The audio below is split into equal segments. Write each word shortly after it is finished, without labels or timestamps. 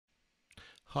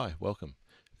Hi, welcome.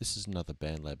 This is another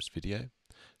Bandlab's video.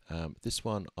 This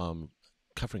one I'm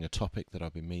covering a topic that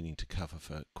I've been meaning to cover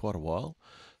for quite a while.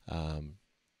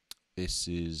 This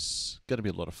is going to be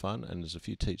a lot of fun, and there's a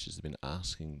few teachers that have been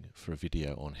asking for a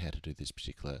video on how to do this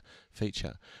particular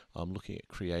feature. I'm looking at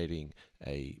creating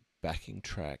a backing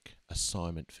track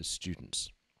assignment for students.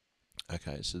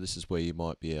 Okay, so this is where you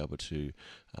might be able to,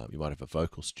 you might have a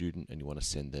vocal student and you want to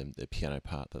send them the piano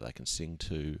part that they can sing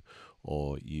to,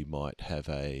 or you might have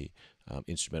a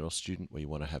instrumental student where you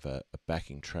want to have a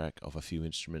backing track of a few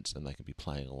instruments and they can be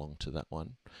playing along to that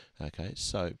one. Okay,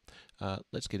 so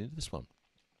let's get into this one.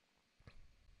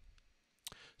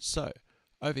 So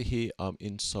over here I'm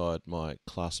inside my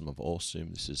classroom of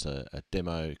Awesome. This is a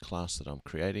demo class that I'm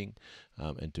creating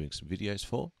and doing some videos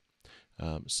for.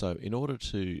 So in order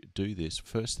to do this,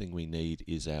 first thing we need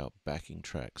is our backing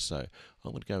track. So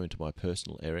I'm going to go into my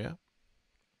personal area.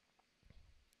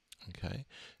 Okay,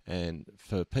 and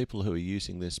for people who are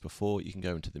using this before, you can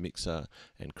go into the mixer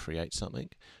and create something.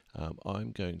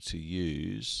 I'm going to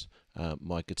use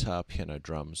my guitar, piano,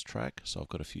 drums track. So I've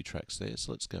got a few tracks there.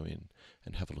 So let's go in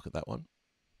and have a look at that one.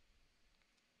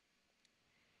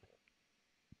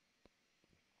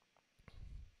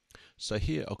 So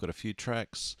here I've got a few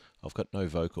tracks. I've got no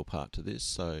vocal part to this,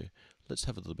 so let's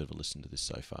have a little bit of a listen to this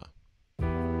so far.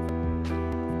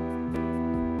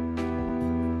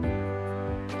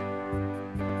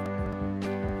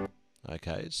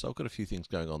 Okay, so I've got a few things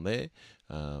going on there.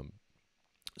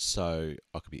 So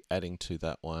I could be adding to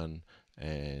that one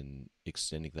and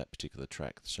extending that particular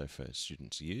track so for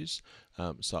students to use.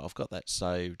 So I've got that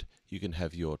saved. You can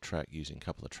have your track using a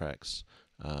couple of tracks,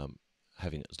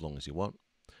 having it as long as you want.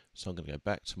 So I'm going to go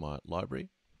back to my library.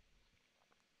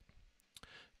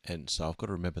 And so I've got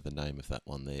to remember the name of that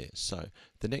one there. So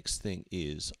the next thing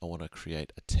is I want to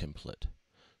create a template.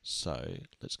 So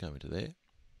let's go into there.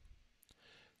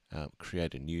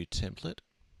 Create a new template.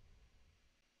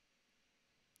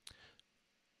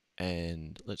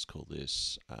 And let's call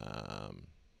this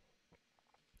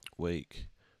week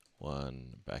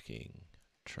 1 backing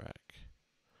track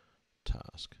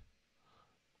task.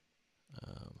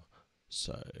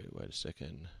 So wait a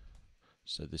second.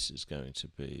 So this is going to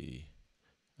be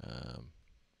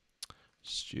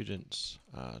students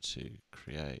are to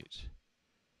create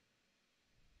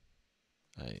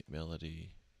a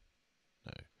melody,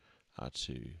 are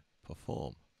to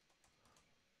perform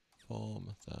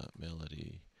the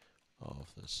melody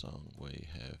of the song we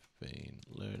have been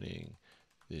learning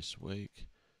this week.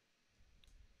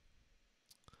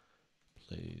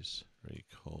 Please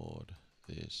record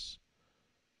this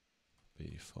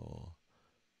before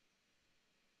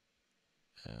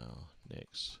our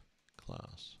next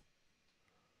class.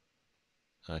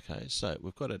 Okay, so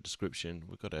we've got a description,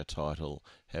 we've got our title,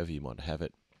 however you might have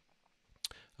it.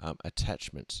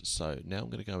 Attachments. So now I'm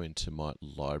going to go into my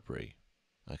library.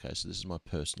 Okay, so this is my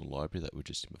personal library that we were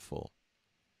just in before.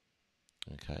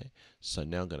 Okay, so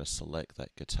now I'm going to select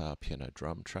that guitar, piano,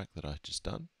 drum track that I just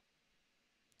done,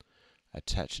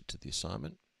 attach it to the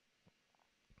assignment,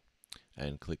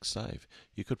 and click save.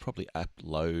 You could probably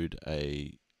upload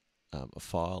a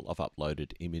file. I've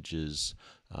uploaded images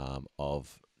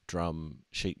of drum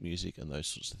sheet music and those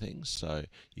sorts of things, so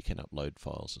you can upload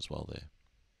files as well there.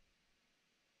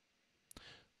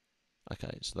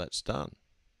 Okay, so that's done.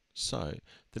 So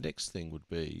the next thing would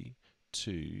be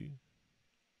to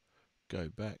go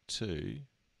back to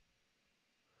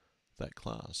that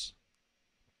class.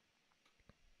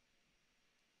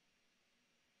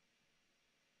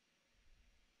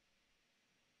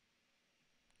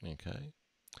 Okay,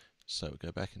 so we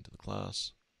go back into the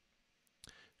class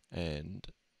and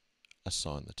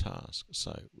assign the task.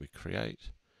 So we create,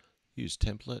 use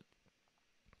template,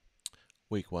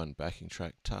 week 1 backing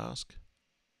track task,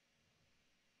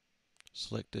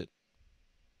 select it.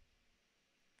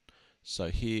 So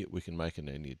here we can make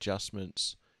any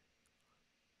adjustments.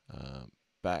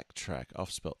 Backtrack,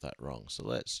 I've spelt that wrong, so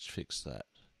let's fix that.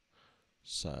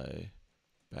 So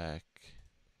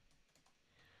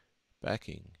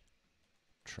backing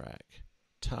track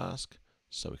task,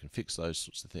 so we can fix those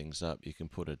sorts of things up. You can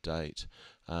put a date.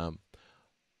 I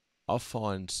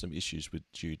find some issues with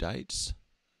due dates.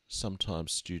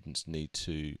 Sometimes students need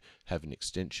to have an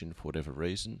extension for whatever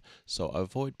reason, so I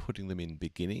avoid putting them in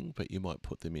beginning, but you might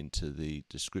put them into the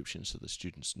description so the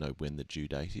students know when the due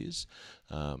date is.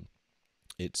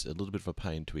 It's a little bit of a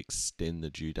pain to extend the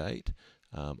due date.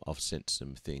 I've sent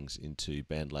some things into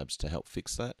Bandlabs to help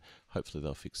fix that. Hopefully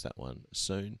they'll fix that one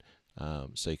soon.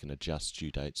 So you can adjust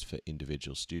due dates for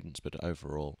individual students, but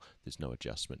overall there's no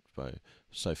adjustment.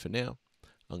 So for now,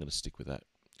 I'm going to stick with that.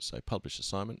 So publish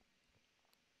assignment.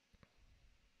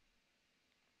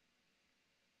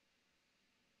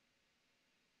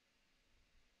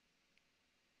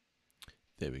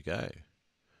 There we go.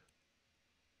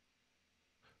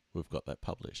 We've got that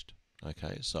published.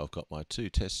 Okay, so I've got my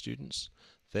 2 test students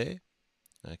there.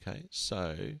 Okay,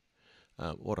 so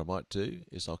what I might do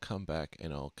is I'll come back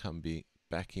and I'll come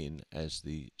back in as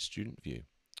the student view.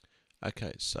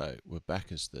 Okay, so we're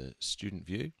back as the student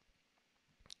view.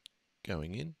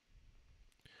 Going in.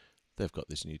 They've got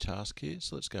this new task here,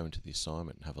 so let's go into the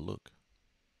assignment and have a look.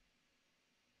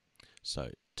 So,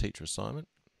 teacher assignment.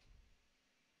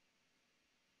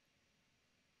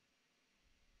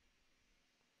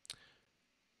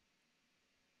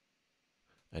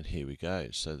 And here we go.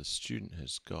 So the student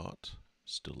has got,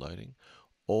 still loading,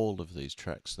 all of these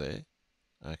tracks there.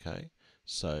 Okay,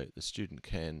 so the student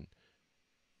can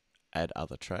add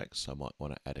other tracks. So I might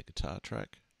want to add a guitar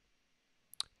track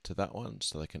to that one,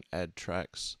 so they can add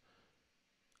tracks.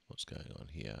 What's going on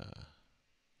here?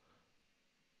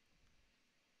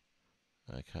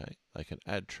 Okay, they can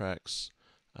add tracks.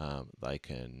 They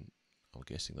can, I'm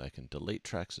guessing they can delete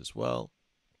tracks as well.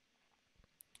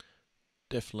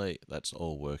 Definitely, that's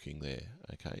all working there.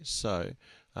 Okay, so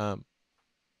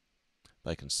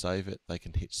they can save it. They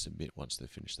can hit submit once they've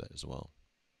finished that as well.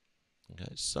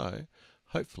 Okay, so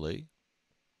hopefully,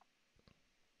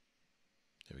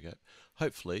 there we go.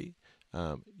 Hopefully,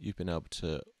 you've been able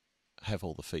to have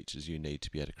all the features you need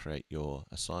to be able to create your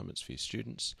assignments for your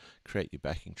students, create your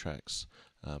backing tracks,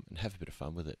 and have a bit of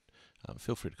fun with it.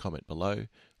 Feel free to comment below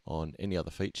on any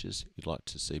other features you'd like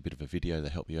to see a bit of a video to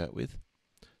help you out with.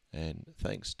 And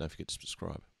thanks, don't forget to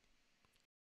subscribe.